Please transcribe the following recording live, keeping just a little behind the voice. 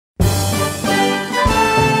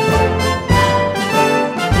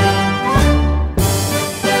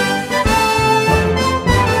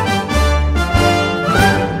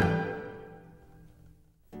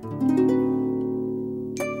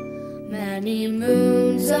Many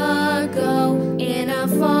moons ago, in a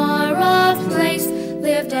far-off place,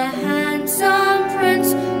 lived a handsome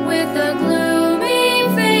prince with a gloomy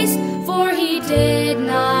face, for he did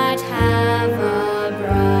not have a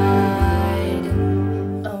bride.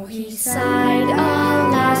 Oh, he sighed,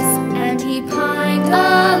 alas, and he pined,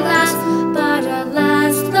 alas, but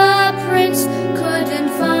alas, the prince couldn't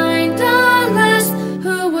find a lass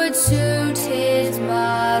who would suit his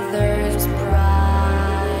mother's bride.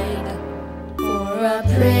 For a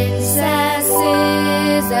princess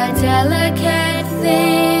is a delicate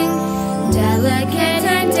thing, delicate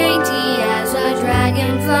and dainty as a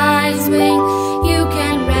dragonfly's wing. You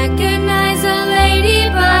can recognize a lady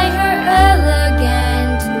by her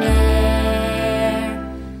elegant air,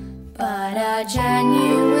 but a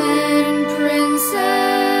genuine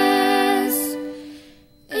princess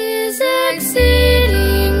is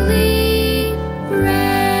exceedingly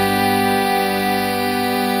rare.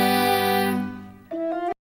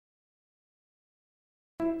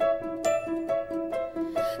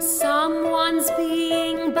 Someone's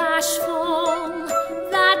being bashful,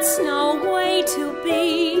 that's no way to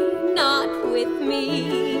be, not with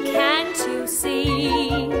me. Can't you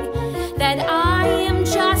see that I am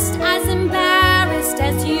just as embarrassed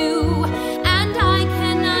as you, and I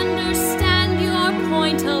can understand your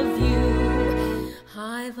point of view?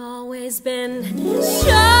 I've always been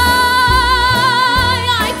shy,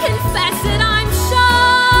 I confess that I'm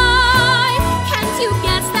shy. Can't you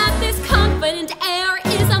guess that this confident air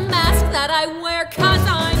is a mask that I wear 'cause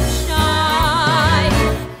I'm shy?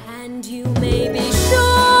 And you may be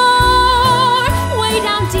sure, way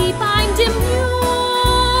down deep I'm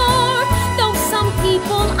demure, though some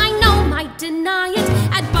people I know might deny it.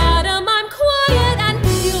 At bottom I'm quiet and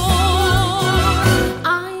pure.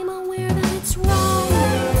 I'm aware that it's wrong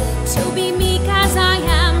to be meek as I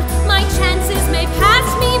am. My chances may pass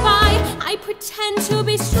me by. I pretend to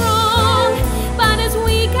be strong, but as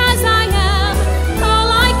weak as I am, all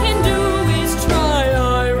I can do is try.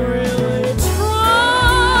 I really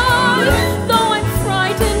try, though I'm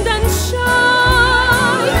frightened and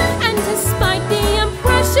shy. And despite the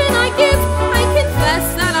impression I give, I confess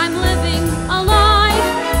that I'm living a lie,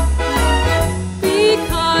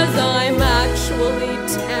 because I'm actually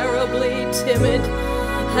terribly timid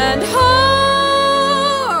and hard.